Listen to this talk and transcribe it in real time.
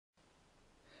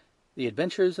The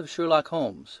Adventures of Sherlock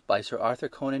Holmes by Sir Arthur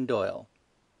Conan Doyle.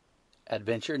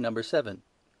 Adventure number 7.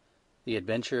 The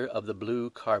Adventure of the Blue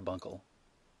Carbuncle.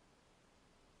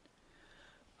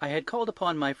 I had called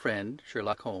upon my friend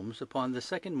Sherlock Holmes upon the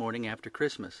second morning after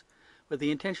Christmas, with the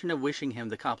intention of wishing him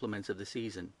the compliments of the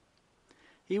season.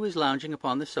 He was lounging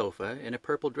upon the sofa in a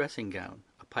purple dressing-gown,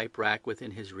 a pipe-rack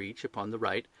within his reach upon the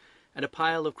right, and a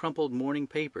pile of crumpled morning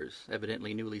papers,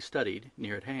 evidently newly studied,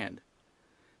 near at hand.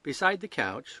 Beside the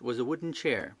couch was a wooden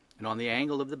chair, and on the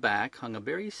angle of the back hung a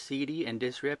very seedy and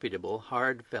disreputable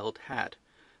hard felt hat,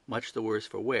 much the worse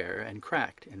for wear, and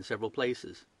cracked in several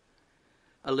places.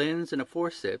 A lens and a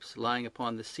forceps lying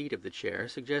upon the seat of the chair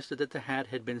suggested that the hat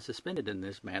had been suspended in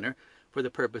this manner for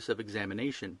the purpose of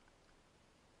examination.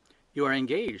 "You are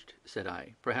engaged," said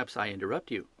I. "Perhaps I interrupt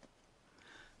you."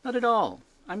 "Not at all.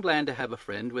 I'm glad to have a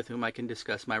friend with whom I can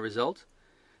discuss my results.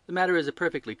 The matter is a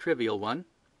perfectly trivial one."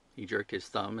 He jerked his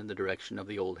thumb in the direction of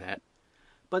the old hat.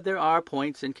 "But there are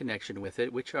points in connection with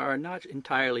it which are not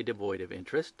entirely devoid of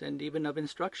interest, and even of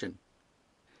instruction."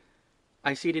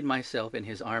 I seated myself in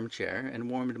his armchair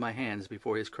and warmed my hands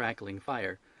before his crackling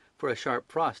fire, for a sharp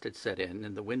frost had set in,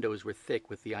 and the windows were thick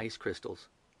with the ice crystals.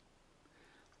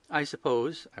 "I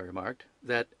suppose," I remarked,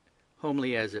 "that,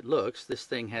 homely as it looks, this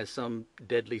thing has some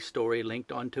deadly story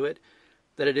linked on to it,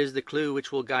 that it is the clue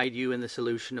which will guide you in the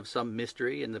solution of some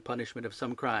mystery and the punishment of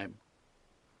some crime."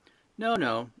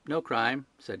 No crime,"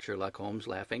 said Sherlock Holmes,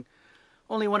 laughing.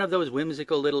 "Only one of those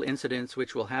whimsical little incidents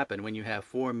which will happen when you have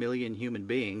 4,000,000 human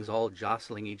beings all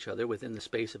jostling each other within the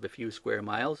space of a few square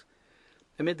miles.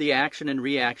 Amid the action and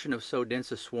reaction of so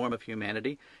dense a swarm of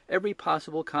humanity, every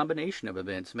possible combination of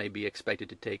events may be expected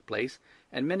to take place,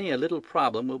 and many a little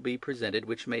problem will be presented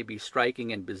which may be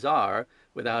striking and bizarre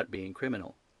without being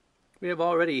criminal. We have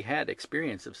already had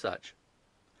experience of such."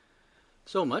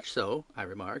 "So much so," I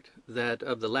remarked, "that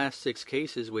of the last 6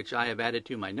 cases which I have added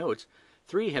to my notes,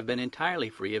 3 have been entirely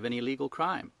free of any legal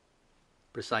crime."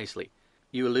 "Precisely.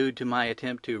 You allude to my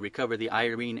attempt to recover the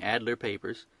Irene Adler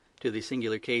papers, to the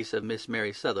singular case of Miss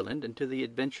Mary Sutherland, and to the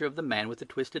adventure of the man with the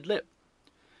twisted lip.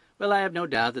 Well, I have no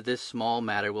doubt that this small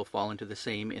matter will fall into the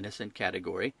same innocent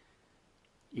category.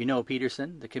 You know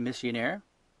Peterson, the commissionaire?"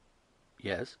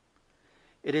 "Yes."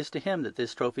 "It is to him that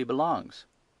this trophy belongs."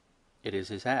 "It is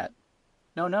his hat."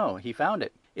 No, he found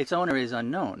it. Its owner is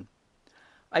unknown.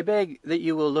 I beg that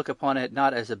you will look upon it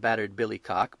not as a battered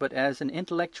billycock, but as an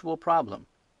intellectual problem.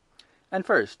 And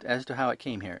first, as to how it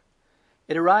came here.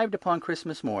 It arrived upon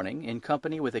Christmas morning, in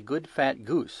company with a good fat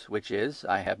goose, which is,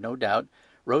 I have no doubt,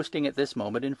 roasting at this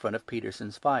moment in front of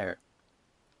Peterson's fire.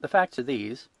 The facts are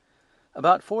these.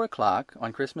 About 4 o'clock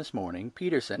on Christmas morning,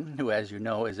 Peterson, who, as you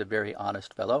know, is a very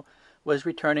honest fellow, was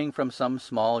returning from some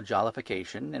small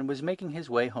jollification, and was making his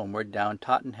way homeward down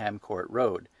Tottenham Court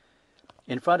Road.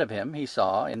 In front of him he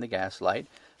saw, in the gaslight,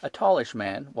 a tallish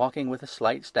man walking with a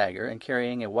slight stagger and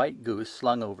carrying a white goose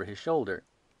slung over his shoulder.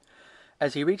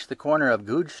 As he reached the corner of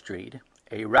Goodge Street,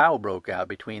 a row broke out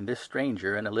between this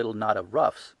stranger and a little knot of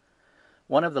roughs.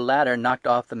 One of the latter knocked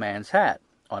off the man's hat,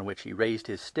 on which he raised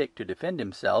his stick to defend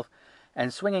himself,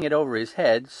 and swinging it over his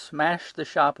head, smashed the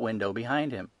shop window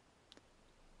behind him.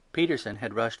 Peterson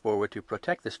had rushed forward to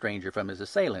protect the stranger from his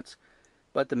assailants,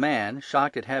 but the man,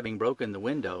 shocked at having broken the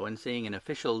window, and seeing an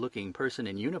official-looking person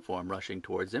in uniform rushing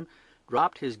towards him,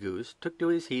 dropped his goose, took to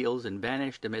his heels, and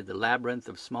vanished amid the labyrinth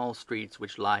of small streets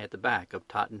which lie at the back of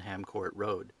Tottenham Court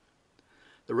Road.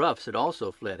 The roughs had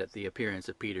also fled at the appearance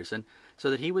of Peterson, so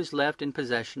that he was left in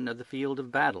possession of the field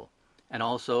of battle, and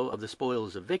also of the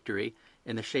spoils of victory,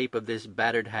 in the shape of this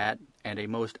battered hat and a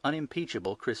most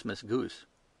unimpeachable Christmas goose.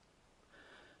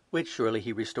 Which surely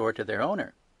he restored to their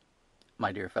owner.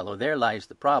 My dear fellow, there lies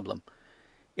the problem.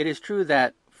 It is true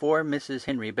that "For Mrs.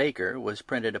 Henry Baker" was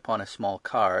printed upon a small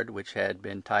card which had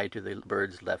been tied to the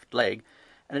bird's left leg,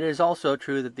 and it is also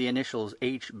true that the initials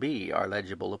H.B. are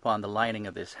legible upon the lining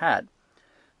of this hat.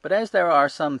 But as there are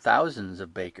some thousands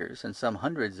of Bakers and some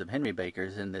hundreds of Henry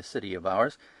Bakers in this city of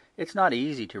ours, it's not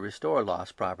easy to restore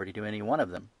lost property to any one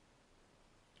of them.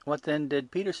 What then did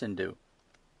Peterson do?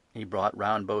 He brought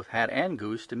round both hat and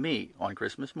goose to me on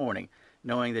Christmas morning,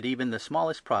 knowing that even the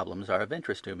smallest problems are of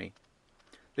interest to me.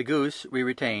 The goose we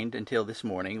retained until this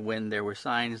morning, when there were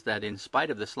signs that, in spite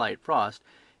of the slight frost,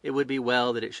 it would be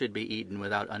well that it should be eaten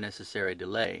without unnecessary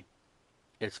delay.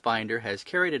 Its finder has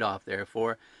carried it off,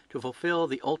 therefore, to fulfill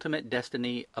the ultimate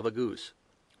destiny of a goose,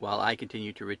 while I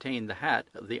continue to retain the hat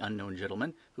of the unknown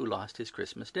gentleman who lost his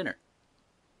Christmas dinner.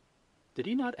 Did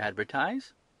he not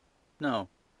advertise? No.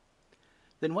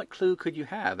 Then what clue could you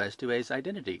have as to his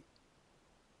identity?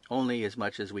 Only as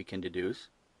much as we can deduce.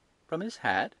 From his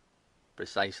hat?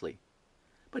 Precisely.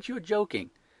 But you're joking.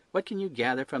 What can you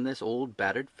gather from this old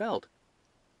battered felt?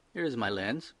 Here is my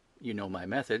lens. You know my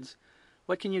methods.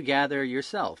 What can you gather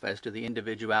yourself as to the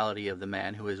individuality of the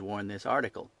man who has worn this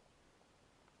article?"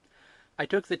 I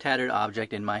took the tattered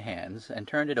object in my hands and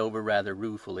turned it over rather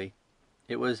ruefully.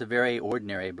 It was a very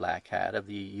ordinary black hat of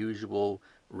the usual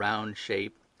round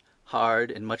shape,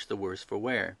 hard and much the worse for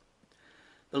wear.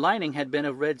 The lining had been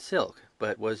of red silk,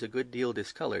 but was a good deal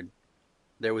discoloured.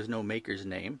 There was no maker's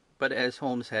name, but, as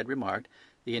Holmes had remarked,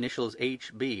 the initials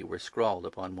H.B. were scrawled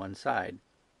upon one side.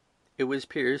 It was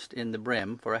pierced in the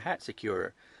brim for a hat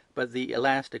securer, but the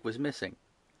elastic was missing.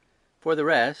 For the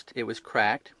rest, it was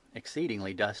cracked,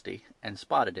 exceedingly dusty, and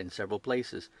spotted in several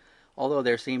places, although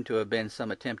there seemed to have been some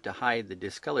attempt to hide the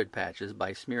discoloured patches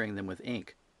by smearing them with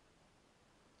ink.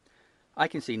 "I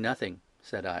can see nothing,"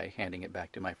 said I, handing it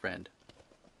back to my friend.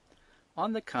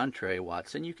 "On the contrary,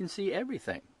 Watson, you can see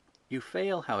everything. You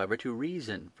fail, however, to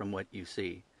reason from what you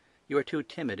see. You are too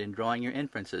timid in drawing your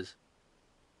inferences."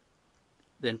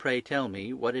 "Then pray tell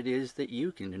me what it is that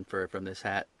you can infer from this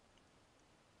hat."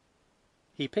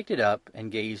 He picked it up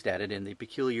and gazed at it in the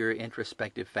peculiar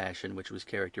introspective fashion which was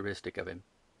characteristic of him.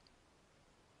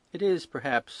 "It is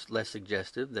perhaps less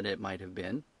suggestive than it might have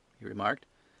been," he remarked.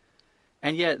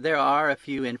 "And yet there are a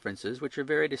few inferences which are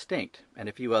very distinct, and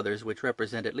a few others which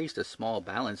represent at least a small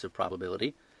balance of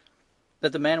probability.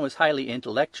 That the man was highly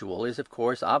intellectual is of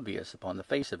course obvious upon the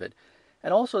face of it,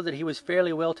 and also that he was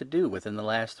fairly well to do within the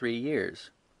last 3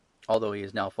 years, although he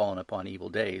has now fallen upon evil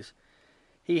days.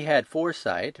 He had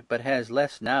foresight, but has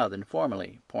less now than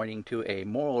formerly, pointing to a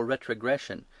moral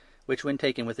retrogression, which, when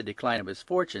taken with the decline of his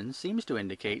fortune, seems to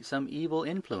indicate some evil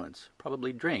influence,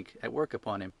 probably drink, at work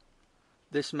upon him.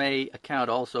 This may account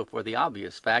also for the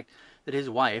obvious fact that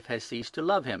his wife has ceased to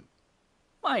love him."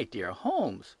 "My dear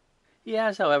Holmes!" "He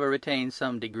has, however, retained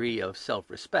some degree of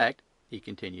self-respect," he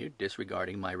continued,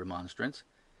 disregarding my remonstrance.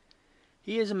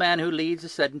 "He is a man who leads a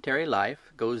sedentary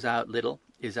life, goes out little,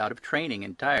 is out of training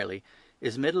entirely,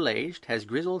 is middle-aged, has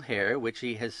grizzled hair which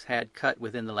he has had cut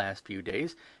within the last few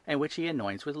days, and which he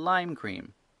anoints with lime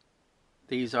cream.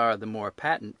 These are the more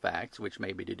patent facts which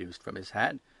may be deduced from his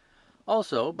hat.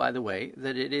 Also, by the way,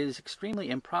 that it is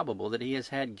extremely improbable that he has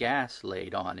had gas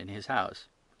laid on in his house."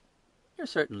 "You're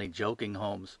certainly joking,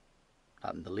 Holmes."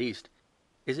 "Not in the least.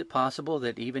 Is it possible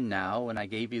that even now, when I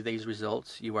gave you these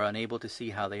results, you are unable to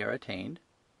see how they are attained?"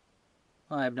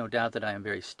 "I have no doubt that I am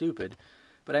very stupid,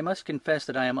 but I must confess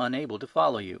that I am unable to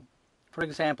follow you. For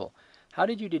example, how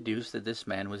did you deduce that this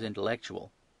man was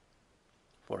intellectual?"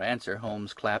 For answer,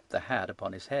 Holmes clapped the hat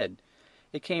upon his head.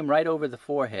 It came right over the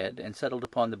forehead and settled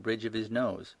upon the bridge of his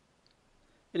nose.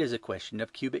 "It is a question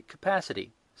of cubic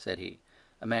capacity," said he.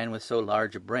 "A man with so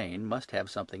large a brain must have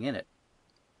something in it."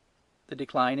 "The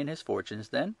decline in his fortunes,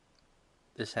 then?"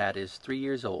 "This hat is 3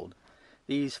 years old.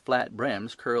 These flat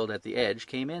brims curled at the edge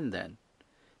came in then.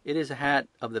 It is a hat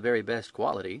of the very best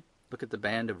quality. Look at the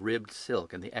band of ribbed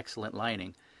silk and the excellent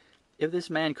lining. If this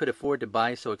man could afford to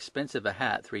buy so expensive a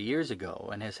hat 3 years ago,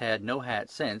 and has had no hat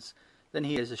since, then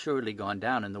he has assuredly gone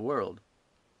down in the world."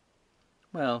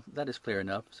 "Well, that is clear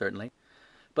enough, certainly.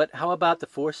 But how about the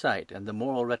foresight and the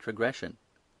moral retrogression?"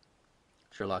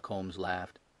 Sherlock Holmes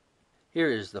laughed. "Here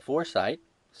is the foresight,"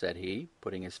 said he,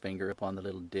 putting his finger upon the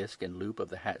little disc and loop of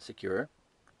the hat securer.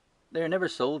 "They are never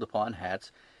sold upon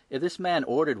hats. If this man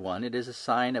ordered one, it is a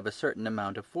sign of a certain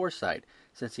amount of foresight,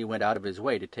 since he went out of his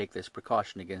way to take this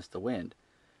precaution against the wind.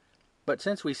 But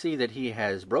since we see that he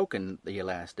has broken the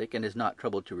elastic and has not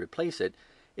troubled to replace it,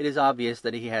 it is obvious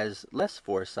that he has less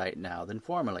foresight now than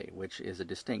formerly, which is a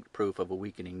distinct proof of a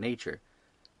weakening nature.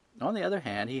 On the other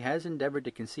hand, he has endeavoured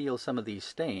to conceal some of these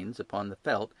stains upon the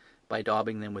felt by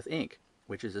daubing them with ink,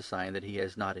 which is a sign that he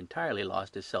has not entirely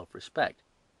lost his self-respect."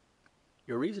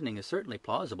 "Your reasoning is certainly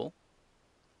plausible."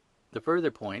 "The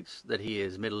further points, that he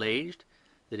is middle-aged,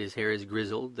 that his hair is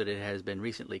grizzled, that it has been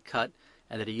recently cut,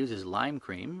 and that he uses lime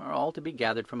cream, are all to be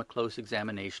gathered from a close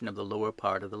examination of the lower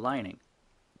part of the lining.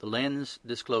 The lens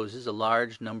discloses a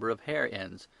large number of hair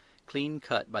ends, clean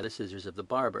cut by the scissors of the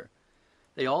barber.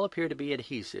 They all appear to be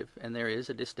adhesive, and there is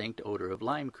a distinct odour of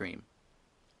lime cream.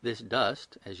 This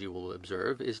dust, as you will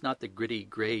observe, is not the gritty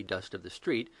grey dust of the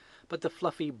street, but the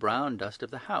fluffy brown dust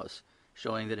of the house,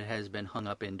 showing that it has been hung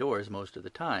up indoors most of the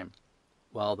time,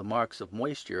 while the marks of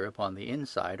moisture upon the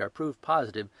inside are proof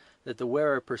positive that the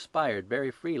wearer perspired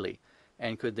very freely,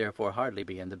 and could therefore hardly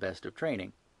be in the best of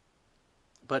training."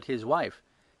 "But his wife,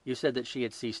 you said that she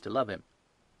had ceased to love him."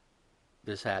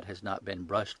 "This hat has not been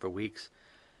brushed for weeks.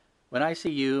 When I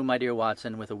see you, my dear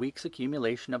Watson, with a week's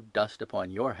accumulation of dust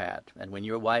upon your hat, and when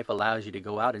your wife allows you to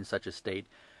go out in such a state,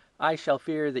 I shall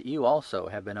fear that you also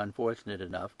have been unfortunate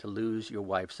enough to lose your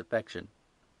wife's affection."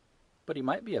 But he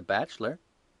might be a bachelor.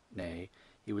 Nay,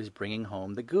 he was bringing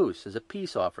home the goose as a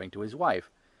peace offering to his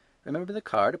wife. Remember the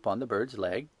card upon the bird's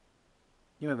leg?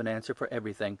 You have an answer for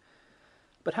everything.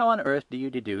 But how on earth do you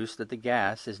deduce that the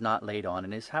gas is not laid on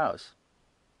in his house?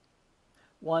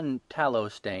 One tallow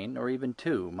stain, or even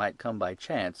two, might come by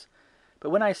chance, but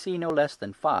when I see no less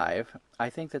than 5, I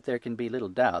think that there can be little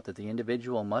doubt that the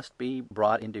individual must be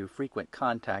brought into frequent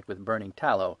contact with burning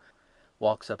tallow,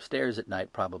 walks upstairs at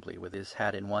night probably, with his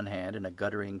hat in one hand and a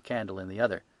guttering candle in the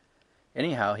other.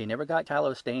 Anyhow, he never got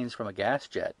tallow stains from a gas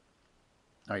jet.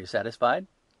 Are you satisfied?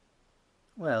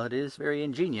 Well, it is very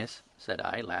ingenious, said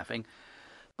I, laughing.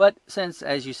 But since,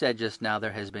 as you said just now,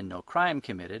 there has been no crime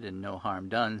committed and no harm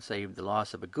done save the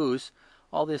loss of a goose,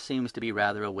 all this seems to be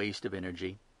rather a waste of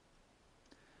energy.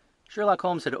 Sherlock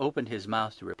Holmes had opened his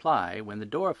mouth to reply when the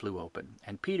door flew open,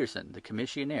 and Peterson, the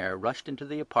commissionaire, rushed into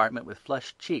the apartment with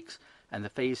flushed cheeks and the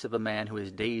face of a man who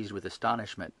is dazed with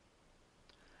astonishment.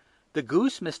 "The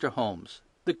goose, Mr. Holmes!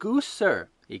 The goose, sir!"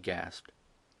 he gasped.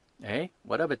 "Eh?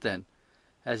 What of it, then?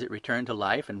 Has it returned to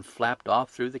life and flapped off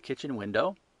through the kitchen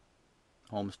window?"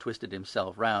 Holmes twisted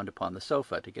himself round upon the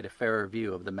sofa to get a fairer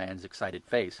view of the man's excited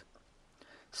face.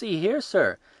 "See here,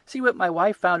 sir! See what my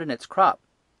wife found in its crop!"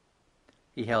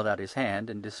 He held out his hand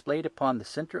and displayed upon the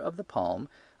centre of the palm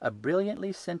a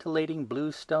brilliantly scintillating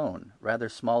blue stone, rather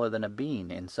smaller than a bean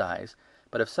in size,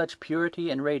 but of such purity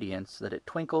and radiance that it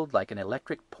twinkled like an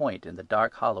electric point in the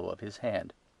dark hollow of his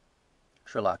hand.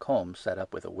 Sherlock Holmes sat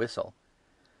up with a whistle.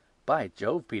 "By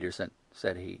Jove, Peterson,"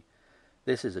 said he,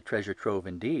 "this is a treasure trove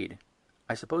indeed.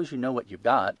 I suppose you know what you've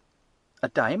got." "A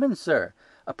diamond, sir!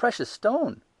 A precious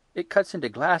stone! It cuts into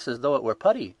glass as though it were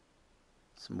putty."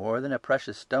 "It's more than a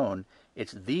precious stone.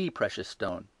 It's the precious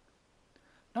stone."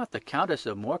 "Not the Countess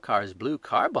of Morcar's Blue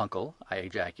Carbuncle!" I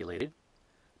ejaculated.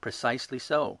 "Precisely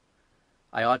so.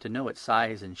 I ought to know its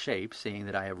size and shape, seeing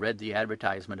that I have read the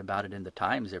advertisement about it in the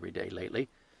Times every day lately.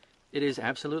 It is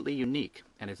absolutely unique,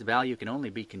 and its value can only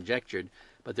be conjectured,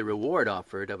 but the reward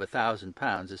offered of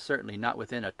 £1,000 is certainly not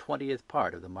within a 20th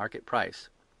part of the market price."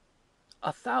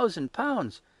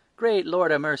 £1,000! Great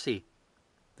Lord a mercy!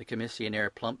 The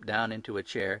commissionaire plumped down into a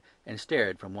chair and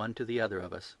stared from one to the other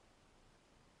of us.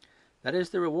 "That is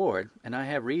the reward, and I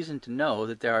have reason to know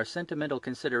that there are sentimental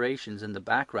considerations in the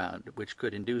background which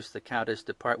could induce the Countess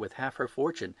to part with half her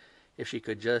fortune if she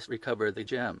could just recover the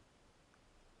gem."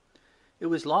 "It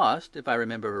was lost, if I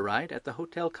remember aright, at the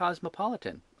Hotel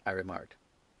Cosmopolitan," I remarked.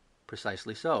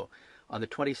 "Precisely so, on the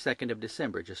 22nd of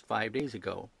December, just 5 days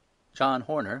ago. John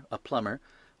Horner, a plumber,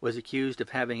 was accused of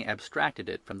having abstracted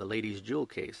it from the lady's jewel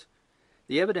case.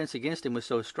 The evidence against him was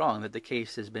so strong that the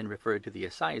case has been referred to the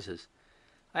assizes.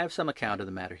 I have some account of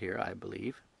the matter here, I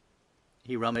believe."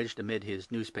 He rummaged amid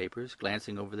his newspapers,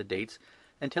 glancing over the dates,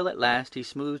 until at last he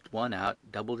smoothed one out,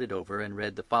 doubled it over, and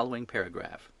read the following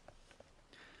paragraph: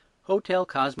 "Hotel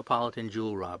Cosmopolitan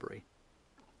Jewel Robbery.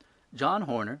 John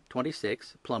Horner,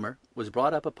 26, plumber, was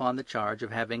brought up upon the charge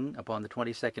of having, upon the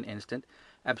 22nd instant,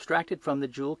 abstracted from the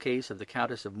jewel case of the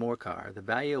Countess of Morcar the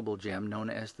valuable gem known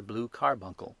as the Blue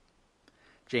Carbuncle.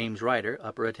 James Ryder,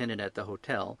 upper attendant at the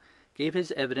hotel, gave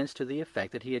his evidence to the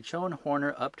effect that he had shown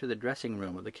Horner up to the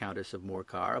dressing-room of the Countess of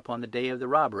Morcar upon the day of the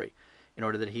robbery, in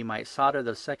order that he might solder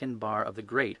the second bar of the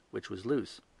grate, which was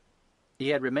loose. He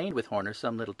had remained with Horner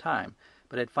some little time,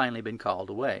 but had finally been called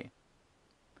away.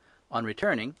 On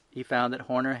returning, he found that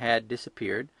Horner had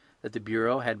disappeared, that the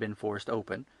bureau had been forced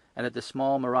open, and that the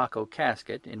small morocco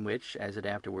casket, in which, as it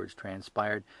afterwards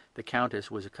transpired, the Countess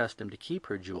was accustomed to keep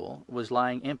her jewel, was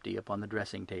lying empty upon the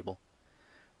dressing-table.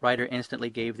 Ryder instantly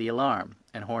gave the alarm,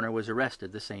 and Horner was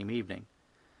arrested the same evening.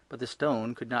 But the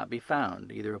stone could not be found,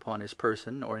 either upon his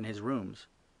person or in his rooms.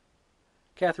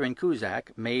 Catherine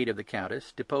Cusack, maid of the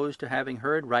Countess, deposed to having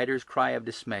heard Ryder's cry of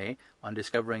dismay on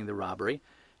discovering the robbery,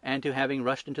 and to having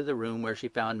rushed into the room where she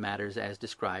found matters as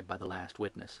described by the last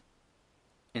witness.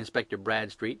 Inspector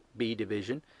Bradstreet, B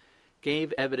Division,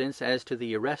 gave evidence as to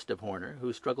the arrest of Horner,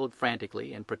 who struggled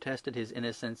frantically and protested his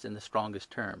innocence in the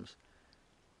strongest terms.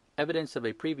 Evidence of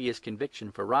a previous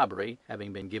conviction for robbery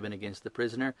having been given against the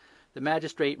prisoner, the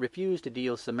magistrate refused to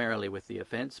deal summarily with the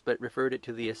offence, but referred it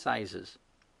to the assizes.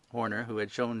 Horner, who had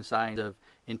shown signs of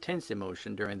intense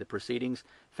emotion during the proceedings,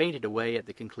 fainted away at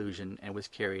the conclusion and was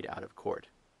carried out of court.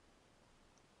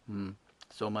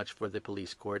 So much for the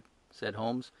police court," said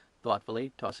Holmes,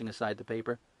 thoughtfully, tossing aside the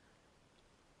paper.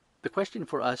 "The question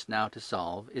for us now to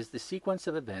solve is the sequence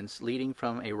of events leading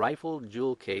from a rifled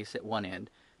jewel case at one end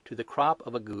to the crop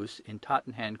of a goose in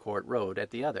Tottenham Court Road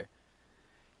at the other.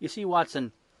 You see,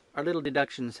 Watson, our little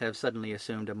deductions have suddenly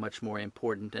assumed a much more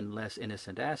important and less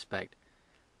innocent aspect.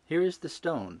 Here is the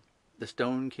stone. The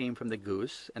stone came from the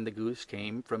goose, and the goose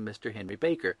came from Mr. Henry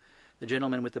Baker, the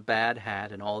gentleman with the bad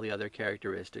hat and all the other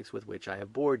characteristics with which I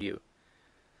have bored you.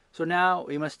 So now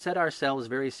we must set ourselves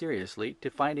very seriously to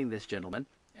finding this gentleman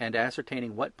and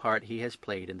ascertaining what part he has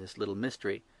played in this little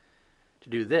mystery.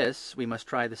 To do this, we must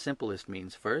try the simplest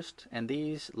means first, and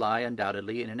these lie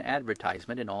undoubtedly in an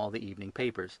advertisement in all the evening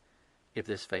papers. If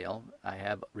this fail, I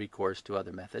have recourse to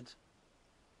other methods.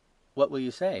 What will you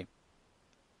say?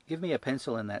 Give me a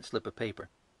pencil and that slip of paper.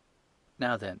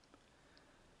 Now then,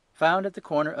 found at the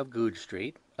corner of Goodge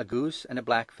Street, a goose and a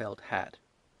black felt hat.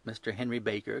 Mr. Henry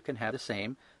Baker can have the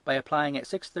same by applying at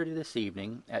 6:30 this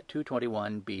evening at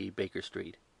 221B Baker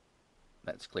Street.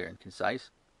 That's clear and concise.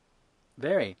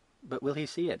 Very, but will he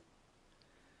see it?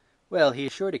 Well, he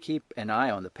is sure to keep an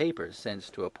eye on the papers, since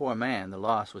to a poor man the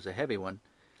loss was a heavy one.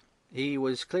 He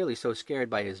was clearly so scared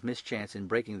by his mischance in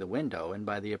breaking the window and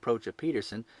by the approach of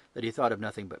Peterson that he thought of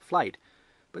nothing but flight.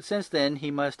 But since then he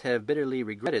must have bitterly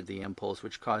regretted the impulse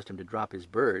which caused him to drop his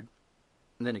bird.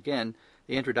 And then again,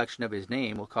 the introduction of his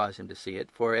name will cause him to see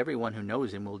it, for every one who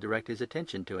knows him will direct his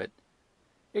attention to it.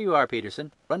 Here you are,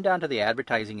 Peterson. Run down to the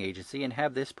advertising agency and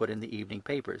have this put in the evening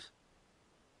papers.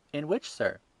 In which,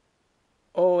 sir?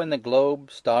 Oh, in the Globe,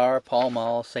 Star, Pall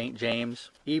Mall, St.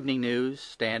 James, Evening News,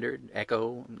 Standard,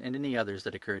 Echo, and any others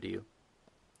that occur to you.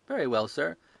 Very well,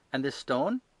 sir. And this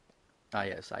stone? Ah,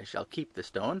 yes, I shall keep the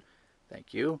stone.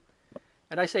 Thank you.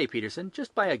 And I say, Peterson,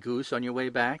 just buy a goose on your way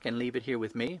back and leave it here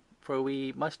with me, for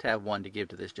we must have one to give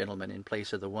to this gentleman in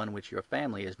place of the one which your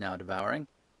family is now devouring.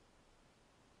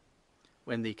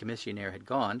 When the commissionaire had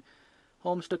gone,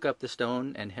 Holmes took up the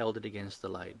stone and held it against the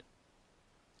light.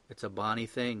 It's a bonny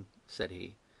thing, said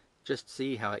he. Just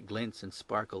see how it glints and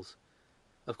sparkles.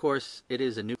 Of course, it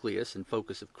is a nucleus and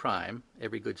focus of crime.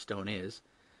 Every good stone is.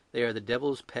 They are the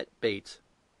devil's pet baits.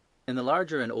 In the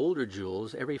larger and older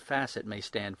jewels, every facet may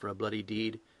stand for a bloody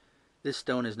deed. This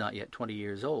stone is not yet 20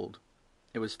 years old.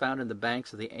 It was found in the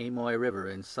banks of the Amoy River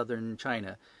in southern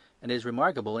China, and is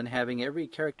remarkable in having every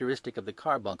characteristic of the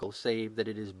carbuncle, save that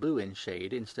it is blue in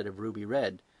shade instead of ruby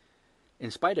red. In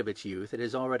spite of its youth, it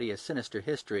has already a sinister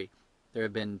history. There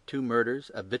have been 2 murders,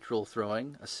 a vitriol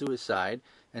throwing, a suicide,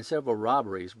 and several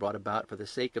robberies brought about for the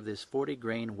sake of this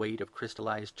 40-grain weight of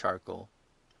crystallized charcoal.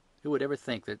 Who would ever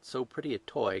think that so pretty a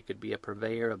toy could be a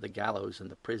purveyor of the gallows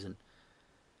and the prison?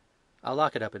 I'll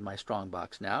lock it up in my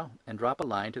strong-box now, and drop a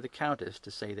line to the Countess to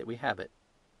say that we have it.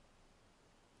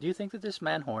 Do you think that this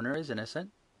man Horner is innocent?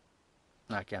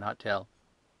 I cannot tell.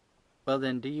 Well,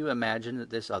 then, do you imagine that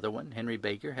this other one, Henry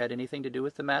Baker, had anything to do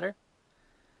with the matter?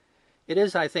 It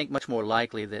is, I think, much more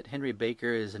likely that Henry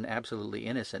Baker is an absolutely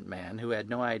innocent man who had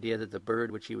no idea that the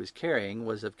bird which he was carrying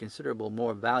was of considerable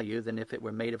more value than if it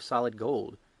were made of solid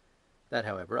gold. That,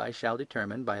 however, I shall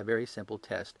determine by a very simple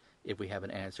test, if we have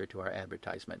an answer to our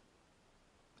advertisement.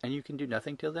 And you can do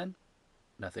nothing till then?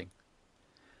 Nothing.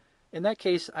 In that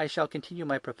case, I shall continue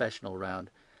my professional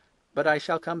round. But I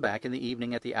shall come back in the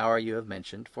evening at the hour you have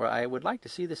mentioned, for I would like to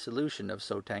see the solution of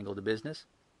so tangled a business.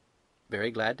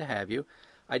 Very glad to have you.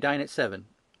 I dine at 7.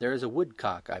 There is a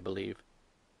woodcock, I believe.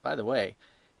 By the way,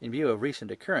 in view of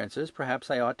recent occurrences, perhaps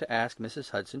I ought to ask Mrs.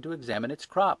 Hudson to examine its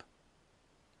crop.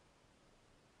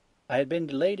 I had been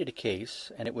delayed at a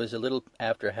case, and it was a little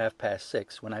after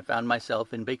 6:30 when I found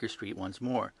myself in Baker Street once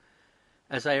more.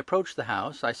 As I approached the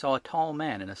house, I saw a tall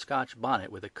man in a Scotch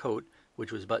bonnet with a coat,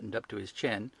 which was buttoned up to his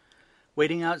chin,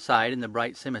 waiting outside in the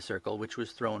bright semicircle which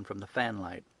was thrown from the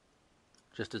fanlight.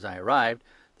 Just as I arrived,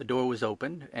 the door was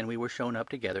opened, and we were shown up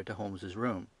together to Holmes's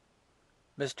room.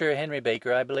 "Mr. Henry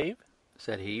Baker, I believe?"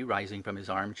 said he, rising from his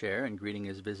armchair and greeting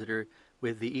his visitor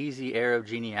with the easy air of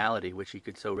geniality which he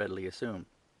could so readily assume.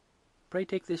 "Pray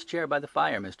take this chair by the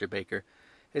fire, Mr. Baker.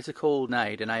 It's a cold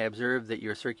night, and I observe that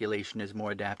your circulation is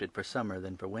more adapted for summer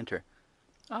than for winter.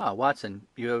 Ah, Watson,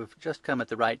 you have just come at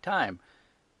the right time.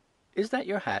 Is that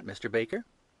your hat, Mr. Baker?"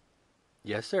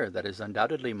 "Yes, sir, that is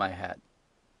undoubtedly my hat."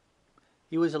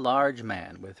 He was a large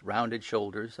man, with rounded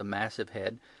shoulders, a massive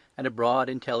head, and a broad,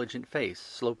 intelligent face,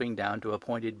 sloping down to a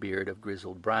pointed beard of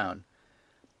grizzled brown.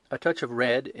 A touch of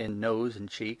red in nose and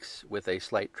cheeks, with a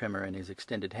slight tremor in his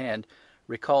extended hand,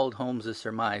 recalled Holmes's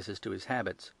surmise as to his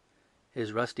habits.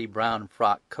 His rusty brown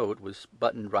frock coat was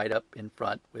buttoned right up in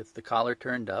front, with the collar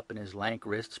turned up, and his lank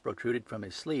wrists protruded from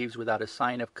his sleeves without a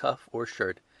sign of cuff or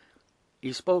shirt.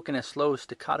 He spoke in a slow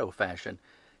staccato fashion,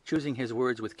 choosing his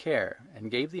words with care, and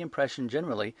gave the impression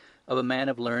generally of a man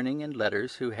of learning and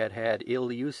letters who had had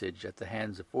ill usage at the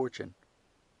hands of fortune.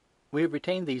 "We have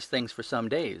retained these things for some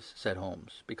days," said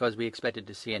Holmes, "because we expected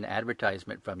to see an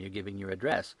advertisement from you giving your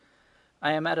address.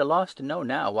 I am at a loss to know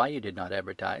now why you did not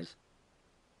advertise."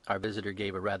 Our visitor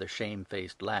gave a rather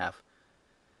shamefaced laugh.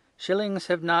 "Shillings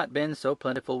have not been so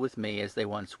plentiful with me as they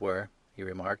once were," he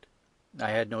remarked. "I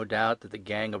had no doubt that the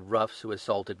gang of roughs who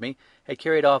assaulted me had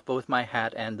carried off both my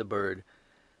hat and the bird.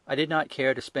 I did not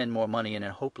care to spend more money in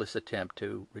a hopeless attempt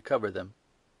to recover them."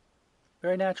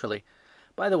 "Very naturally.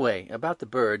 By the way, about the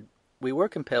bird, we were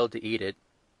compelled to eat it."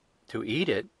 "To eat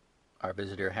it?" Our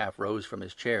visitor half rose from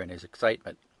his chair in his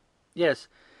excitement. "Yes.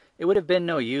 It would have been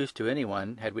no use to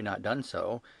anyone had we not done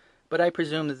so. But I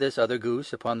presume that this other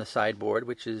goose upon the sideboard,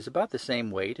 which is about the same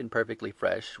weight and perfectly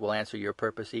fresh, will answer your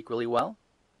purpose equally well?"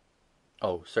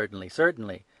 "Oh, certainly,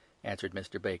 certainly," answered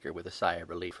Mr. Baker, with a sigh of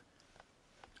relief.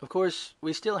 "Of course,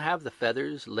 we still have the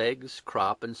feathers, legs,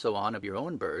 crop, and so on of your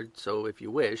own bird, so if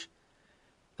you wish—"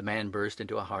 The man burst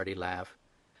into a hearty laugh.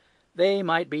 "They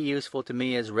might be useful to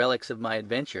me as relics of my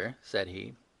adventure," said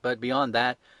he, "but beyond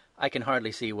that I can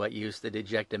hardly see what use the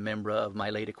dejecta membra of my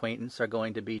late acquaintance are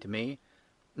going to be to me.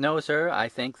 No, sir, I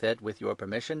think that, with your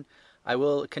permission, I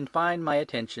will confine my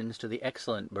attentions to the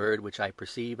excellent bird which I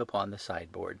perceive upon the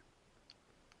sideboard."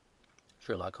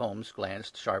 Sherlock Holmes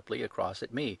glanced sharply across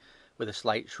at me, with a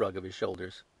slight shrug of his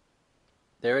shoulders.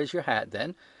 "There is your hat,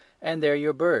 then, and there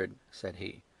your bird," said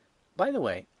he. "By the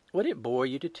way, would it bore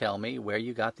you to tell me where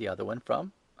you got the other one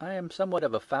from? I am somewhat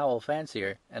of a fowl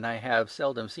fancier, and I have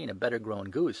seldom seen a better grown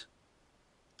goose."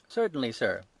 "Certainly,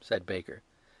 sir," said Baker,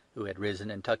 who had risen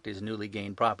and tucked his newly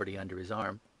gained property under his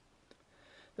arm.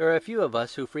 "There are a few of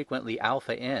us who frequent the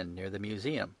Alpha Inn near the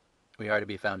museum. We are to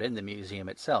be found in the museum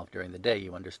itself during the day,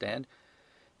 you understand.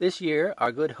 This year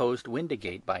our good host,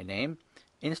 Windigate by name,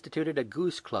 instituted a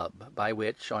goose club, by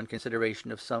which, on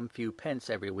consideration of some few pence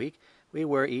every week, we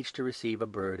were each to receive a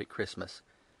bird at Christmas.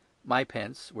 My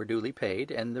pence were duly paid,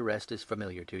 and the rest is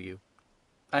familiar to you.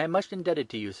 I am much indebted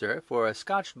to you, sir, for a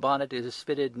Scotch bonnet is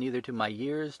fitted neither to my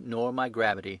years nor my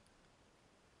gravity."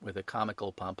 With a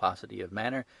comical pomposity of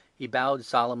manner he bowed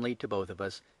solemnly to both of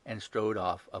us, and strode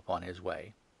off upon his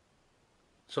way.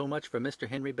 "So much for Mr.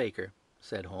 Henry Baker,"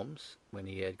 said Holmes, when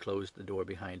he had closed the door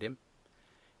behind him.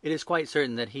 "It is quite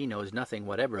certain that he knows nothing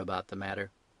whatever about the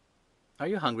matter. Are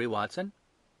you hungry, Watson?"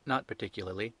 "Not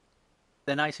particularly."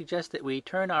 "Then I suggest that we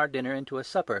turn our dinner into a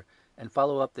supper, and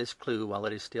follow up this clue while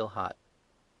it is still hot."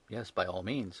 "Yes, by all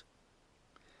means."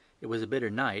 It was a bitter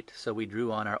night, so we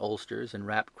drew on our ulsters and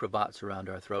wrapped cravats around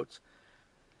our throats.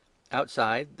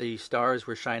 Outside the stars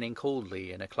were shining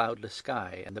coldly in a cloudless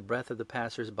sky, and the breath of the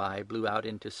passers-by blew out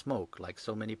into smoke like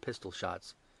so many pistol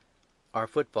shots. Our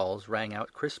footfalls rang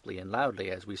out crisply and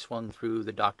loudly as we swung through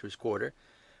the Doctor's Quarter,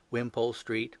 Wimpole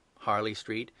Street, Harley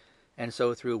Street, and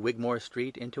so through Wigmore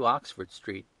Street into Oxford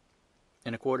Street.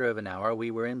 In a quarter of an hour we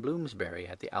were in Bloomsbury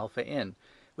at the Alpha Inn,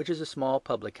 which is a small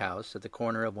public-house at the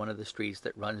corner of one of the streets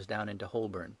that runs down into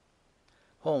Holborn.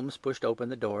 Holmes pushed open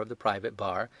the door of the private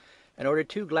bar, and ordered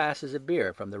 2 glasses of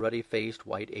beer from the ruddy-faced,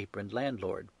 white-aproned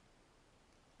landlord.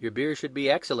 "Your beer should be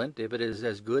excellent, if it is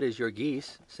as good as your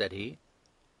geese," said he.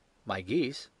 "My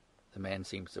geese?" The man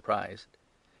seemed surprised.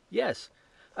 "Yes.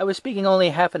 I was speaking only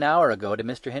half an hour ago to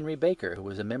Mr. Henry Baker, who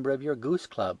was a member of your goose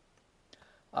club."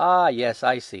 "Ah, yes,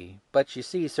 I see. But you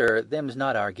see, sir, them's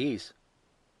not our geese."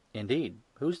 "Indeed.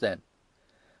 Whose then?"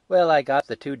 "Well, I got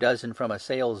the 2 dozen from a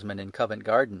salesman in Covent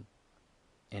Garden."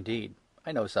 "Indeed.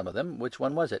 I know some of them. Which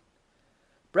one was it?"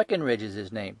 "Breckenridge is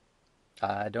his name."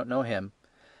 "I don't know him.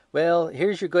 Well,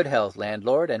 here's your good health,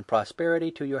 landlord, and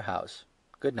prosperity to your house.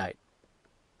 Good night.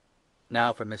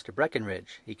 Now for Mr.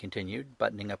 Breckenridge," he continued,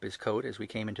 buttoning up his coat as we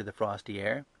came into the frosty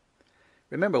air.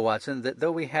 "Remember, Watson, that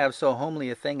though we have so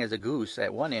homely a thing as a goose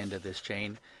at one end of this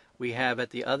chain, we have at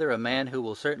the other a man who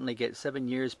will certainly get 7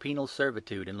 years' penal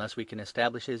servitude unless we can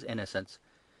establish his innocence.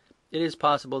 It is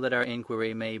possible that our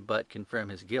inquiry may but confirm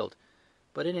his guilt,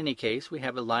 but in any case we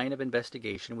have a line of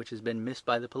investigation which has been missed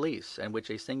by the police, and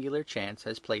which a singular chance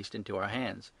has placed into our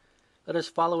hands. Let us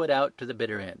follow it out to the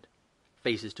bitter end.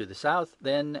 Faces to the south,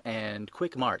 then, and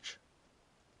quick march."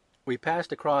 We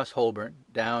passed across Holborn,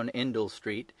 down Indal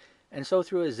Street, and so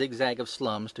through a zigzag of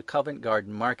slums to Covent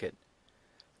Garden Market.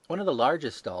 One of the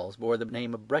largest stalls bore the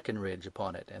name of Breckenridge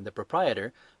upon it, and the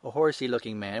proprietor, a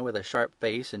horsey-looking man with a sharp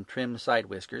face and trim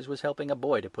side-whiskers, was helping a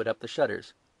boy to put up the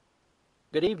shutters.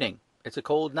 "Good evening. It's a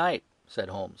cold night," said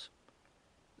Holmes.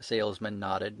 The salesman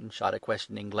nodded and shot a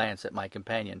questioning glance at my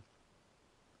companion.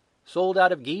 "Sold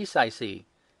out of geese, I see,"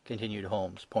 continued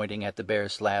Holmes, pointing at the bare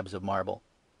slabs of marble.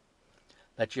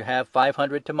 "Let you have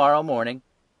 500 tomorrow morning."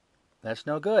 "That's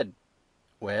no good."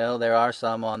 "Well, there are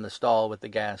some on the stall with the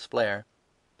gas flare."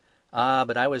 "Ah,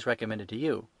 but I was recommended to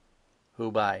you."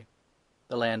 "Who by?"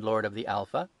 "The landlord of the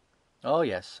Alpha." "Oh,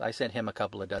 yes, I sent him a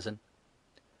couple of dozen."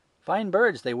 "Fine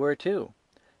birds they were, too.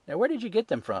 Now, where did you get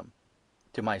them from?"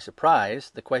 To my surprise,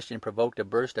 the question provoked a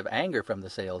burst of anger from the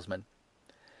salesman.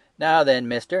 "Now then,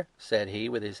 mister," said he,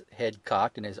 with his head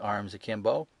cocked and his arms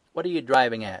akimbo, "what are you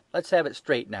driving at? Let's have it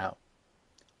straight now."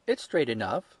 "It's straight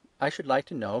enough. I should like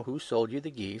to know who sold you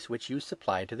the geese which you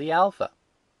supplied to the Alpha."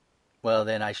 "Well,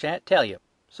 then, I shan't tell you.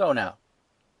 So now."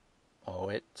 "Oh,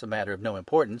 it's a matter of no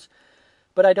importance.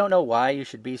 But I don't know why you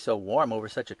should be so warm over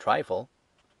such a trifle."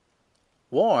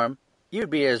 "Warm? You'd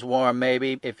be as warm,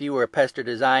 maybe, if you were pestered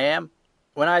as I am.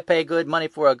 When I pay good money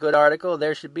for a good article,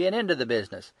 there should be an end to the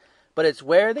business. But it's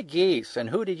where the geese,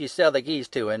 and who did you sell the geese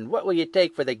to, and what will you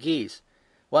take for the geese?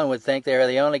 One would think they are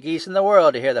the only geese in the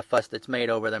world to hear the fuss that's made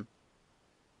over them."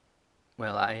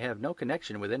 "Well, I have no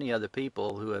connection with any other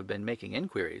people who have been making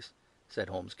inquiries," said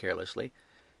Holmes carelessly.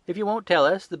 "If you won't tell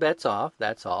us, the bet's off,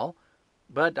 that's all.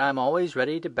 But I'm always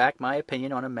ready to back my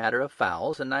opinion on a matter of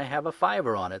fowls, and I have a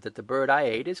fiver on it that the bird I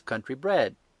ate is country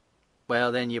bred."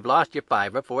 "Well, then, you've lost your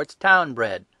fiver, for it's town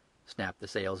bred," snapped the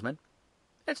salesman.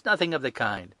 "It's nothing of the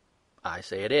kind." "I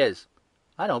say it is."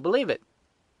 "I don't believe it."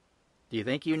 "Do you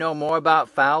think you know more about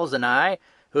fowls than I,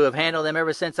 who have handled them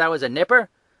ever since I was a nipper?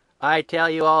 I tell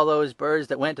you all those birds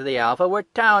that went to the Alpha were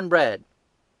town bred."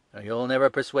 "You'll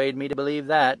never persuade me to believe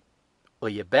that." "Will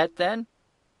you bet, then?"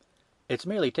 "It's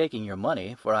merely taking your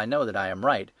money, for I know that I am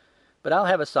right. But I'll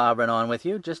have a sovereign on with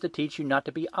you, just to teach you not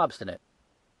to be obstinate."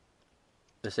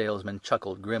 The salesman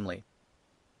chuckled grimly.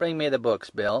 "Bring me the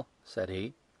books, Bill," said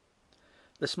he.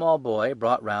 The small boy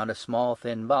brought round a small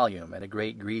thin volume and a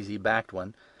great greasy-backed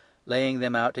one, laying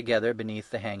them out together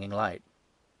beneath the hanging light.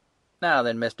 "Now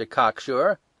then, Mr.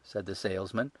 Cocksure," said the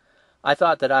salesman, "I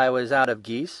thought that I was out of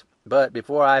geese, but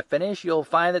before I finish you'll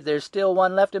find that there's still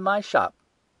one left in my shop.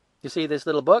 You see this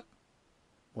little book?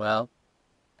 Well,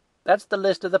 that's the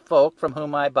list of the folk from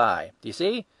whom I buy. Do you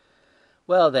see?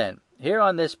 Well, then, here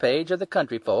on this page are the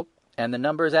country folk, and the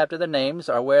numbers after the names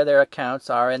are where their accounts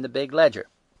are in the big ledger.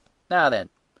 Now then,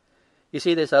 you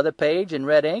see this other page in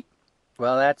red ink?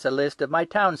 Well, that's a list of my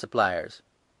town suppliers.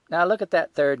 Now look at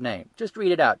that third name. Just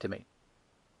read it out to me."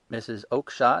 "Mrs.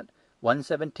 Oakshott,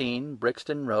 117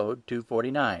 Brixton Road,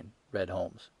 249, read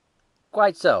Holmes.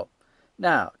 "Quite so.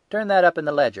 Now, turn that up in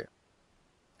the ledger."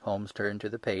 Holmes turned to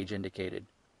the page indicated.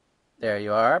 "There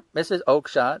you are. Mrs.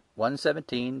 Oakshott,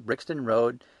 117 Brixton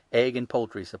Road, egg and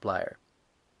poultry supplier.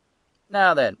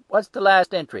 Now then, what's the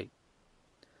last entry?"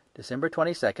 "December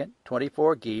 22nd,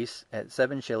 24 geese at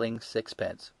 7 shillings 6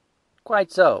 pence. "Quite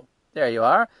so. There you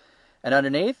are. And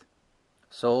underneath?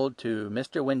 Sold to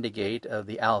Mr. Windigate of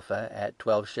the Alpha at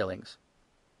 12 shillings.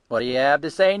 What do you have to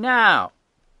say now?"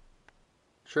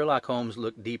 Sherlock Holmes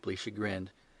looked deeply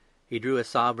chagrined. He drew a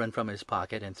sovereign from his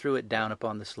pocket and threw it down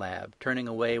upon the slab, turning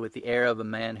away with the air of a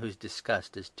man whose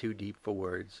disgust is too deep for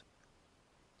words.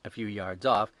 A few yards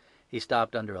off, he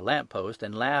stopped under a lamp-post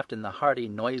and laughed in the hearty,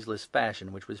 noiseless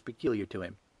fashion which was peculiar to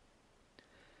him.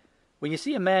 "When you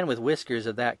see a man with whiskers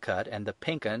of that cut and the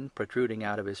pink 'un protruding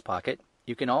out of his pocket,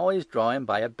 you can always draw him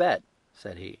by a bet,"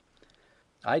 said he.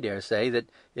 "I dare say that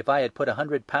if I had put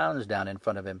 £100 down in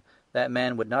front of him, that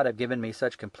man would not have given me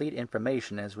such complete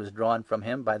information as was drawn from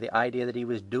him by the idea that he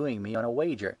was doing me on a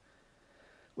wager.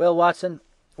 Well, Watson,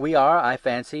 we are, I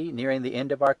fancy, nearing the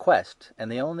end of our quest,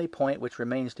 and the only point which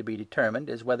remains to be determined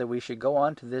is whether we should go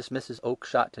on to this Mrs.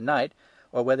 Oakshott tonight,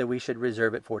 or whether we should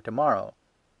reserve it for tomorrow.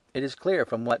 It is clear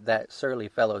from what that surly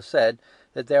fellow said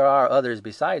that there are others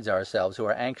besides ourselves who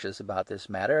are anxious about this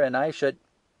matter, and I should—"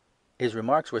 His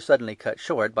remarks were suddenly cut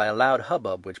short by a loud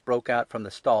hubbub which broke out from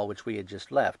the stall which we had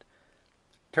just left.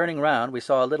 Turning round, we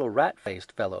saw a little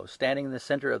rat-faced fellow standing in the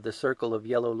centre of the circle of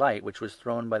yellow light which was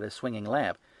thrown by the swinging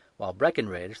lamp, while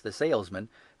Breckenridge, the salesman,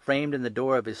 framed in the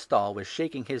door of his stall, was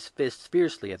shaking his fists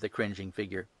fiercely at the cringing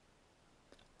figure.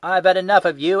 "I've had enough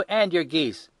of you and your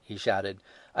geese," he shouted.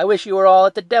 "I wish you were all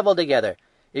at the devil together.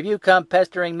 If you come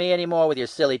pestering me any more with your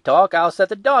silly talk, I'll set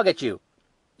the dog at you.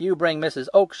 You bring Mrs.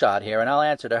 Oakshott here, and I'll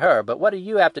answer to her, but what do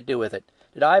you have to do with it?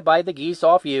 Did I buy the geese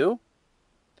off you?"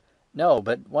 "No,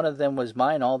 but one of them was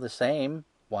mine all the same,"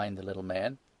 whined the little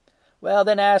man. "Well,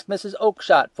 then ask Mrs.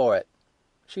 Oakshott for it."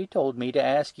 "She told me to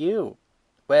ask you."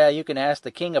 "Well, you can ask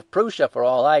the King of Prussia for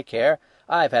all I care.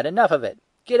 I've had enough of it.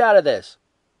 Get out of this."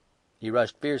 He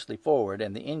rushed fiercely forward,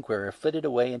 and the inquirer flitted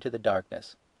away into the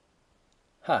darkness.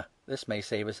 "Ha! This may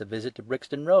save us a visit to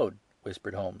Brixton Road,"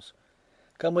 whispered Holmes.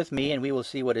 "Come with me, and we will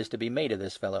see what is to be made of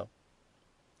this fellow."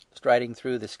 Striding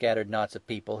through the scattered knots of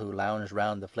people who lounged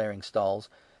round the flaring stalls,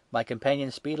 my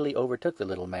companion speedily overtook the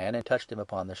little man and touched him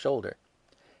upon the shoulder.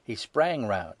 He sprang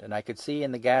round, and I could see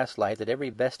in the gaslight that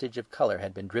every vestige of colour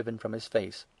had been driven from his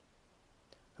face.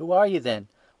 "Who are you, then?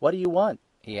 What do you want?"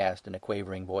 he asked in a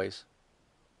quavering voice.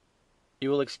 "You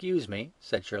will excuse me,"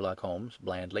 said Sherlock Holmes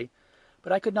blandly,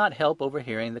 "but I could not help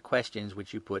overhearing the questions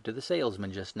which you put to the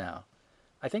salesman just now.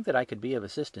 I think that I could be of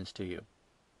assistance to you."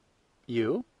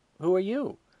 "You? Who are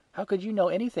you? How could you know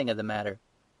anything of the matter?"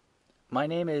 "My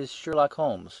name is Sherlock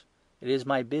Holmes. It is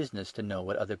my business to know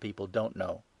what other people don't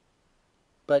know."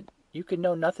 "But you can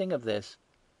know nothing of this."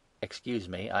 "Excuse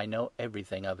me, I know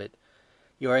everything of it.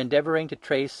 You are endeavouring to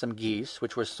trace some geese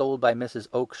which were sold by Mrs.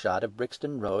 Oakshott of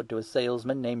Brixton Road to a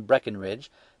salesman named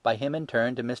Breckenridge, by him in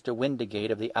turn to Mr.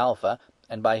 Windigate of the Alpha,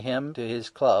 and by him to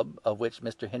his club, of which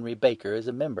Mr. Henry Baker is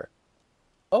a member."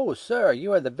 "Oh, sir,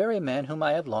 you are the very man whom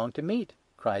I have longed to meet,"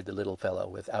 cried the little fellow,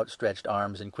 with outstretched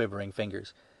arms and quivering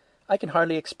fingers. "I can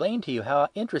hardly explain to you how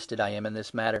interested I am in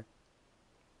this matter."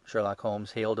 Sherlock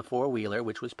Holmes hailed a four-wheeler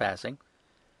which was passing.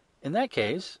 "In that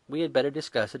case we had better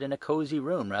discuss it in a cosy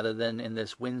room rather than in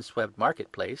this wind-swept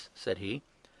market-place," said he.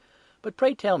 "But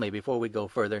pray tell me, before we go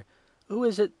further, who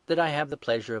is it that I have the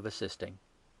pleasure of assisting?"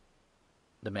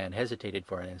 The man hesitated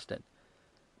for an instant.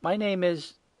 "My name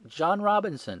is John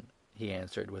Robinson," he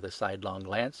answered, with a sidelong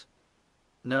glance.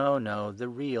 "No, no, the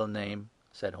real name,"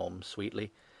 said Holmes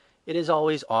sweetly. "It is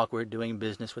always awkward doing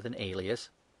business with an alias."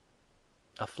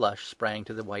 A flush sprang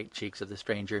to the white cheeks of the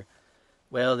stranger.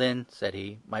 "Well, then," said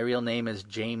he, "my real name is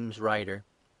James Ryder."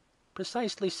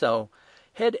 "Precisely so.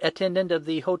 Head attendant of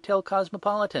the Hotel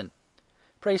Cosmopolitan.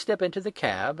 Pray step into the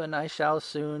cab, and I shall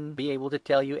soon be able to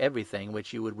tell you everything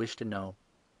which you would wish to know."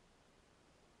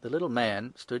 The little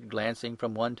man stood glancing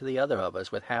from one to the other of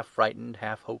us with half-frightened,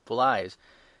 half-hopeful eyes,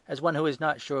 as one who is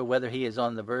not sure whether he is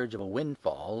on the verge of a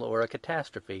windfall or a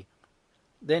catastrophe.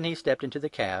 Then he stepped into the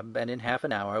cab, and in half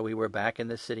an hour we were back in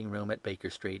the sitting-room at Baker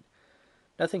Street.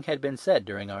 Nothing had been said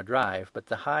during our drive, but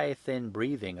the high, thin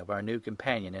breathing of our new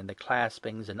companion and the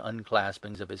claspings and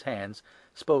unclaspings of his hands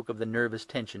spoke of the nervous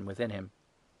tension within him.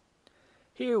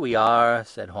 "Here we are,"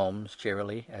 said Holmes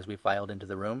cheerily, as we filed into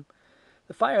the room.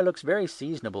 "The fire looks very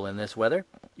seasonable in this weather.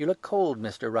 You look cold,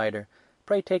 Mr. Ryder.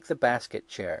 Pray take the basket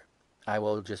chair. I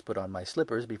will just put on my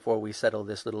slippers before we settle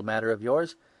this little matter of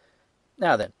yours.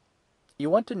 Now then, you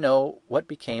want to know what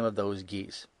became of those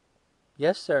geese?"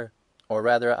 "Yes, sir. Or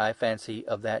rather, I fancy,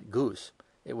 of that goose.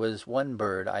 It was one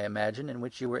bird, I imagine, in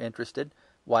which you were interested,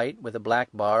 white, with a black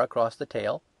bar across the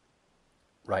tail."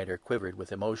 Ryder quivered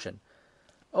with emotion.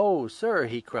 "Oh, sir,"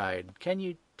 he cried, "can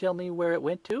you tell me where it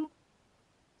went to?"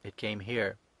 "It came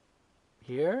here."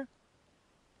 "Here?"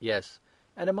 "Yes,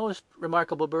 and a most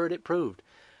remarkable bird it proved.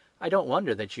 I don't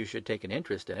wonder that you should take an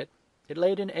interest in it. It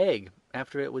laid an egg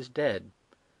after it was dead.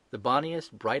 The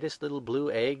bonniest, brightest little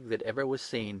blue egg that ever was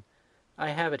seen. I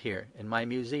have it here in my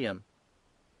museum."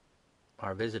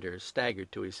 Our visitor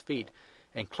staggered to his feet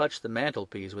and clutched the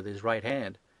mantelpiece with his right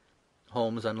hand.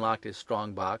 Holmes unlocked his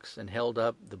strong-box and held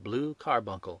up the Blue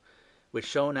Carbuncle, which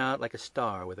shone out like a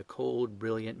star with a cold,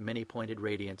 brilliant, many-pointed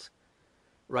radiance.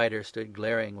 Ryder stood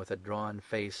glaring with a drawn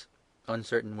face,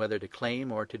 uncertain whether to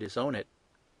claim or to disown it.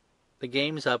 "The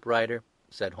game's up, Ryder,"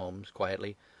 said Holmes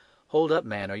quietly. "Hold up,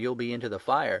 man, or you'll be into the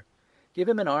fire. Give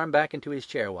him an arm back into his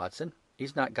chair, Watson.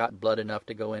 He's not got blood enough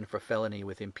to go in for felony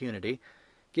with impunity.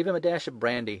 Give him a dash of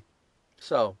brandy.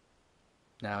 So.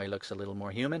 Now he looks a little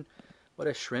more human. What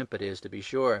a shrimp it is, to be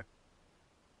sure."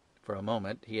 For a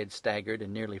moment he had staggered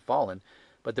and nearly fallen,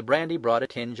 but the brandy brought a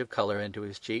tinge of colour into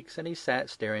his cheeks, and he sat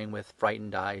staring with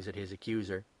frightened eyes at his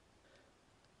accuser.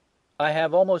 "I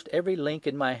have almost every link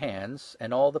in my hands,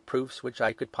 and all the proofs which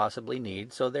I could possibly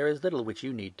need, so there is little which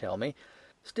you need tell me.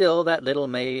 Still, that little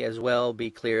may as well be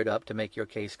cleared up to make your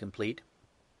case complete.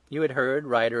 You had heard,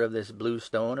 Ryder, of this blue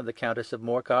stone of the Countess of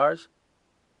Morcar's?"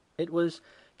 "It was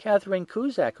Catherine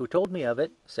Cusack who told me of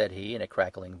it," said he, in a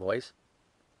crackling voice.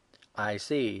 "I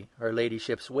see, her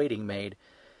ladyship's waiting-maid.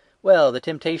 Well, the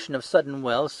temptation of sudden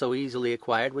wealth so easily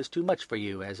acquired was too much for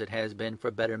you, as it has been for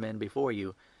better men before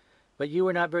you. But you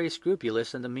were not very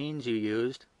scrupulous in the means you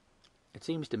used. It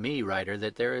seems to me, Ryder,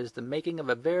 that there is the making of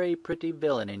a very pretty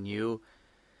villain in you.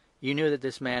 You knew that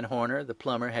this man Horner, the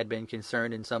plumber, had been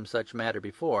concerned in some such matter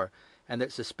before, and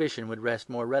that suspicion would rest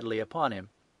more readily upon him.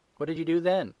 What did you do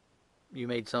then? You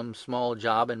made some small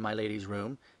job in my lady's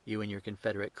room, you and your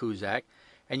confederate Cusack,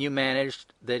 and you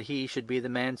managed that he should be the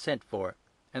man sent for.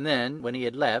 And then, when he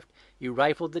had left, you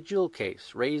rifled the jewel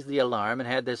case, raised the alarm, and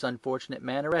had this unfortunate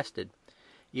man arrested.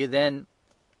 You then—"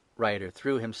 Ryder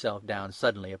threw himself down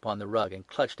suddenly upon the rug and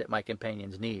clutched at my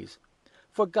companion's knees.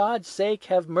 "For God's sake,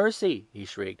 have mercy!" he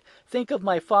shrieked. "Think of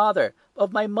my father,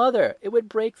 of my mother. It would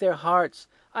break their hearts.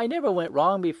 I never went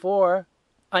wrong before.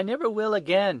 I never will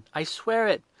again. I swear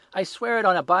it. I swear it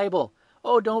on a Bible.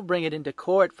 Oh, don't bring it into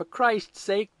court. For Christ's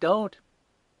sake, don't."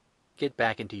 "Get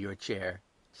back into your chair,"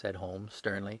 said Holmes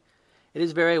sternly. "It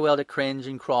is very well to cringe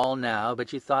and crawl now,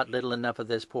 but you thought little enough of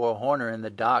this poor Horner in the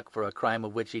dock for a crime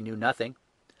of which he knew nothing."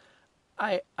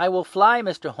 I will fly,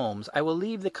 Mr. Holmes. I will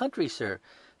leave the country, sir.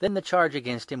 Then the charge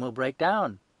against him will break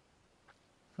down."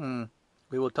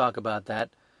 We will talk about that.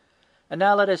 And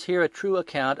now let us hear a true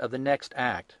account of the next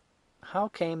act. How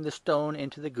came the stone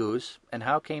into the goose, and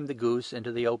how came the goose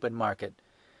into the open market?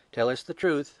 Tell us the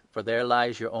truth, for there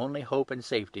lies your only hope and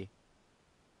safety."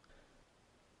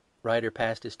 Ryder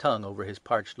passed his tongue over his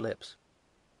parched lips.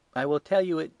 "I will tell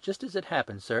you it just as it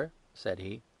happened, sir," said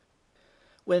he.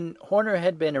 "When Horner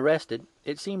had been arrested,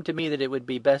 it seemed to me that it would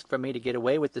be best for me to get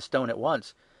away with the stone at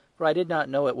once, for I did not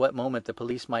know at what moment the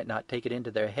police might not take it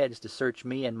into their heads to search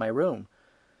me and my room.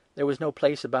 There was no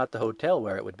place about the hotel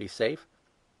where it would be safe.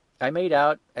 I made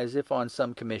out as if on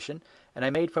some commission, and I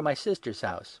made for my sister's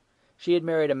house. She had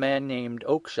married a man named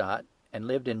Oakshott, and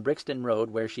lived in Brixton Road,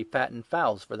 where she fattened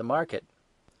fowls for the market.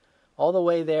 All the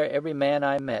way there every man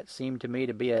I met seemed to me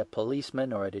to be a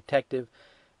policeman or a detective,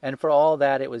 and for all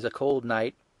that it was a cold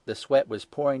night, the sweat was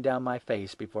pouring down my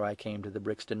face before I came to the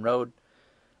Brixton Road.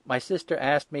 My sister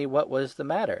asked me what was the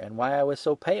matter, and why I was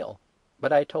so pale,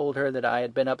 but I told her that I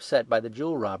had been upset by the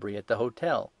jewel robbery at the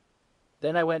hotel.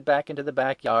 Then I went back into the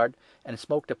backyard and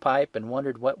smoked a pipe and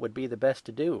wondered what would be the best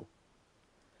to do.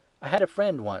 I had a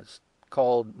friend once,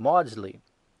 called Maudsley,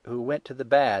 who went to the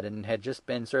bad and had just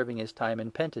been serving his time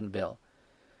in Pentonville.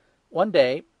 One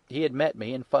day he had met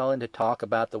me and fell into talk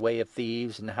about the way of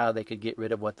thieves and how they could get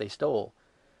rid of what they stole.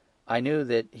 I knew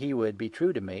that he would be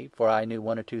true to me, for I knew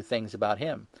one or two things about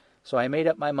him, so I made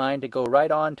up my mind to go right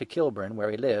on to Kilburn,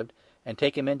 where he lived, and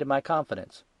take him into my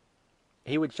confidence.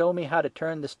 He would show me how to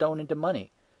turn the stone into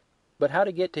money, but how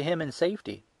to get to him in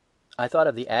safety. I thought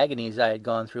of the agonies I had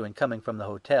gone through in coming from the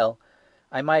hotel.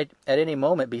 I might at any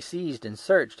moment be seized and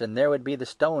searched, and there would be the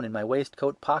stone in my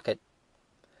waistcoat pocket.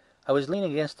 I was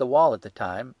leaning against the wall at the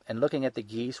time, and looking at the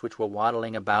geese which were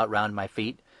waddling about round my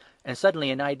feet, and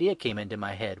suddenly an idea came into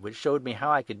my head which showed me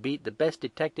how I could beat the best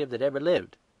detective that ever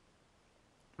lived.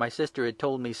 My sister had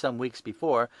told me some weeks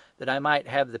before that I might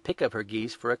have the pick of her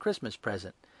geese for a Christmas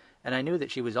present, and I knew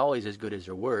that she was always as good as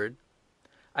her word.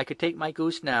 I could take my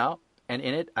goose now, and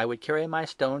in it I would carry my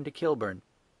stone to Kilburn.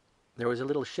 There was a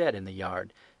little shed in the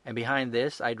yard, and behind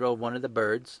this I drove one of the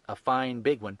birds, a fine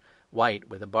big one, white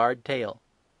with a barred tail.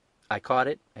 I caught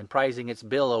it, and prizing its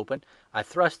bill open, I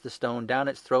thrust the stone down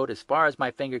its throat as far as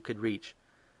my finger could reach.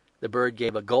 The bird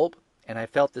gave a gulp, and I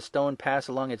felt the stone pass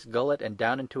along its gullet and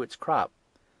down into its crop.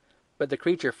 But the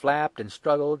creature flapped and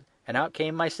struggled, and out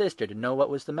came my sister to know what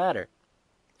was the matter.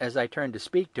 As I turned to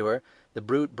speak to her, the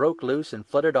brute broke loose and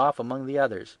fluttered off among the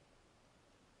others.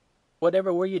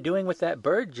 "Whatever were you doing with that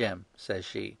bird, Jim?" says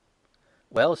she.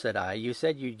 "Well," said I, "you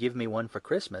said you'd give me one for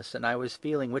Christmas, and I was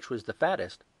feeling which was the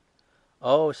fattest."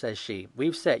 "Oh," says she,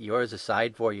 "we've set yours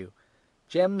aside for you.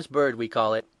 Jem's bird, we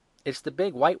call it. It's the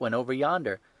big white one over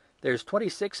yonder. There's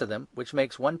 26 of them, which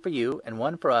makes one for you and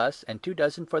one for us, and 2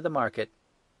 dozen for the market."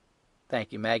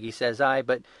 "Thank you, Maggie," says I,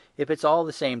 "but if it's all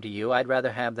the same to you, I'd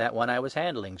rather have that one I was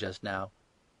handling just now."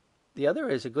 "The other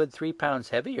is a good 3 pounds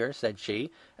heavier," said she,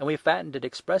 "and we fattened it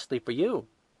expressly for you."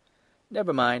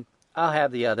 "Never mind, I'll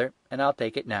have the other, and I'll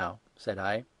take it now," said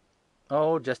I.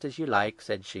 "Oh, just as you like,"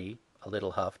 said she, a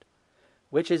little huffed.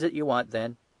 "Which is it you want,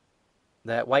 then?"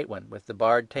 "That white one, with the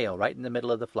barred tail, right in the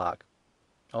middle of the flock."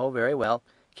 "Oh, very well.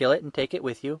 Kill it and take it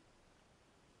with you."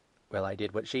 Well, I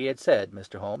did what she had said,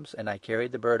 Mr. Holmes, and I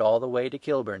carried the bird all the way to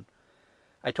Kilburn.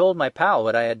 I told my pal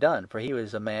what I had done, for he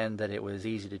was a man that it was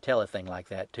easy to tell a thing like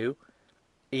that to.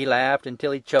 He laughed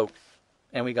until he choked,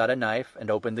 and we got a knife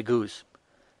and opened the goose.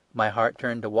 My heart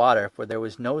turned to water, for there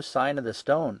was no sign of the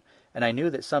stone, and I knew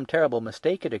that some terrible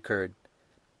mistake had occurred.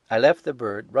 I left the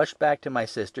bird, rushed back to my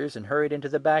sister's, and hurried into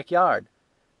the backyard.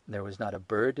 There was not a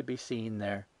bird to be seen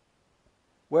there.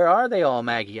 "Where are they all,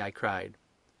 Maggie?" I cried.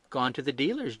 "Gone to the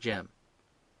dealers, Jim."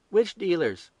 "Which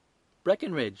dealers?"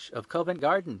 "Breckenridge, of Covent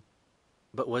Garden."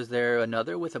 "But was there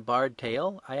another with a barred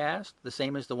tail?" I asked, "the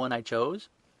same as the one I chose?"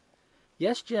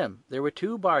 "Yes, Jim, there were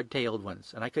 2 barred-tailed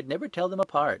ones, and I could never tell them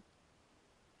apart."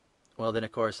 Well, then,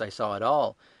 of course, I saw it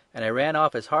all, and I ran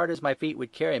off as hard as my feet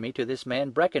would carry me to this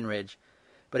man Breckenridge.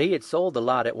 But he had sold the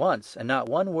lot at once, and not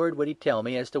one word would he tell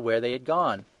me as to where they had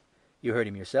gone. You heard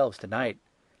him yourselves tonight.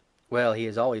 Well, he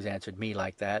has always answered me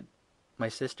like that. My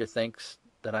sister thinks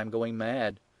that I'm going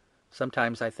mad.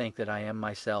 Sometimes I think that I am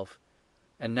myself.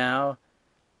 And now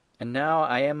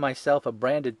I am myself a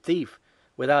branded thief,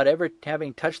 without ever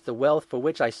having touched the wealth for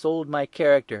which I sold my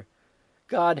character.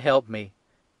 God help me!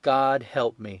 God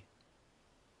help me!"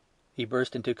 He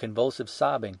burst into convulsive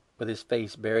sobbing, with his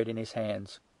face buried in his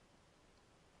hands.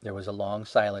 There was a long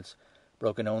silence,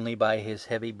 broken only by his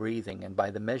heavy breathing and by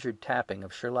the measured tapping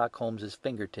of Sherlock Holmes's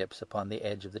finger-tips upon the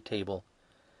edge of the table.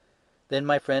 Then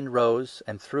my friend rose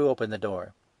and threw open the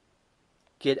door.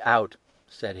 "Get out,"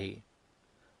 said he.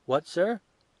 "What, sir?"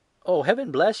 "Oh,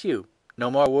 heaven bless you! No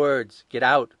more words. Get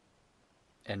out."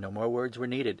 And no more words were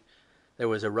needed. There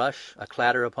was a rush, a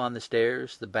clatter upon the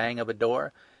stairs, the bang of a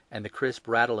door, and the crisp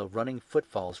rattle of running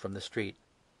footfalls from the street.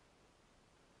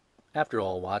 "After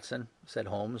all, Watson," said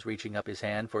Holmes, reaching up his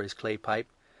hand for his clay pipe,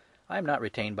 "I am not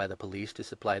retained by the police to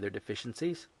supply their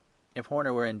deficiencies. If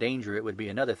Horner were in danger it would be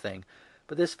another thing,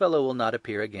 but this fellow will not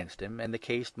appear against him, and the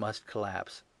case must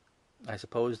collapse. I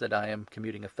suppose that I am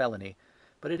commuting a felony,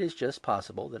 but it is just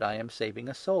possible that I am saving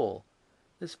a soul.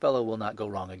 This fellow will not go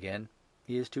wrong again.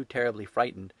 He is too terribly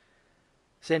frightened.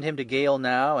 Send him to gaol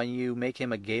now, and you make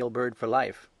him a gaol bird for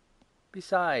life.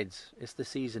 Besides, it's the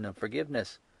season of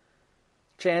forgiveness.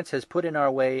 Chance has put in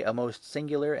our way a most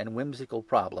singular and whimsical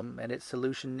problem, and its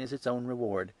solution is its own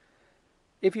reward.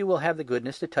 If you will have the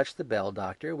goodness to touch the bell,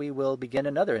 Doctor, we will begin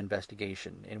another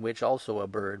investigation, in which also a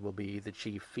bird will be the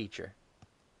chief feature."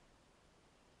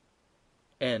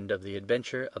 End of The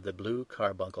Adventure of the Blue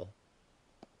Carbuncle.